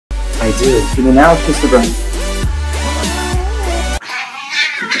I do. Can you now kiss the ground?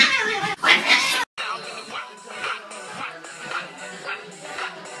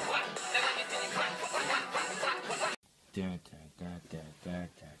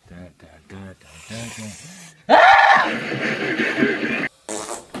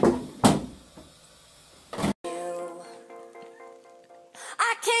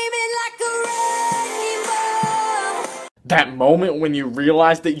 That moment when you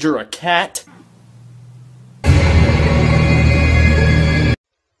realize that you're a cat?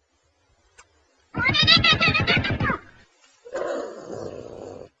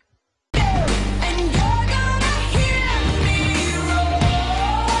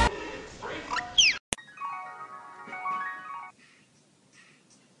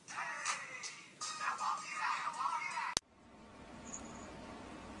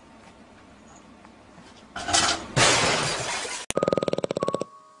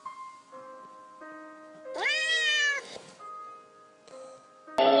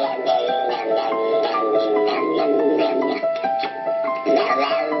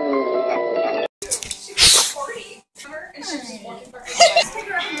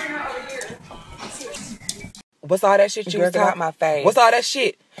 What's all that shit you was talking? Get out my face. What's all that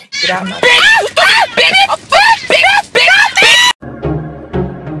shit? Get out my face.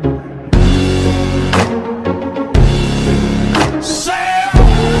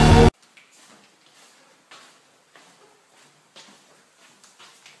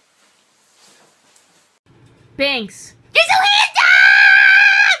 Banks. There's a hand down!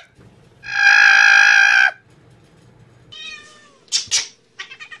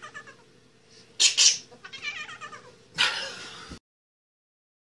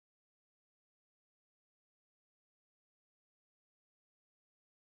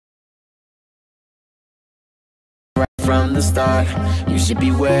 From the start, you should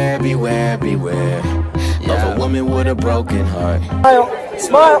beware, beware, beware. Love a woman with a broken heart. Smile,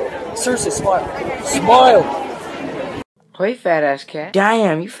 smile. Seriously, smile. Smile. Hey, fat ass cat.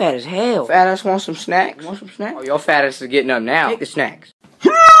 Damn, you fat as hell. Fat ass want some snacks? Want some snacks? Oh, your fat ass is getting up now. Take the snacks.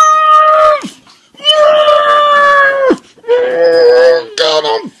 God,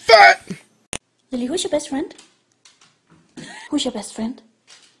 I'm fat. Lily, who's your best friend? Who's your best friend?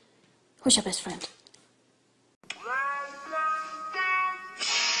 Who's your best friend?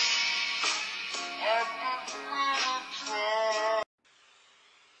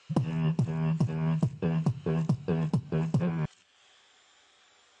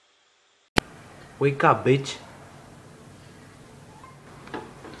 Wake up, bitch.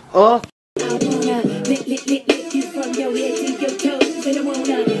 Oh.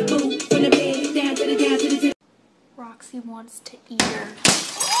 Roxy wants to eat her.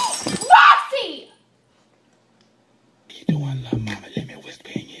 Roxy! You doing, love mama? Let me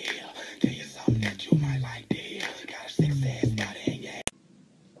whisper in your ear. Tell you something that you might like to hear. Got a six ass body in your head.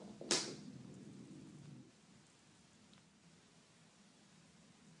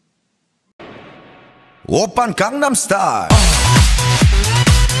 Oppan Gangnam Style.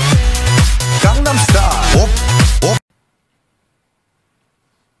 Gangnam Style. Op.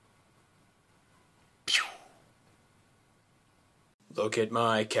 Look at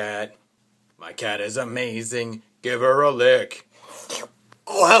my cat. My cat is amazing. Give her a lick.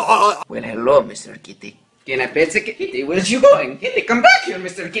 Well, hello, Mr. Kitty. Can I pet the kitty? Where's you going? Kitty, come back here,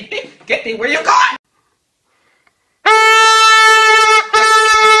 Mr. Kitty. Kitty, where you going?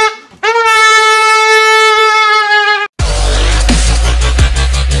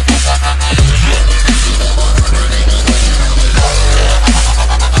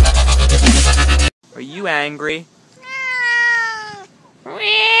 Are you angry?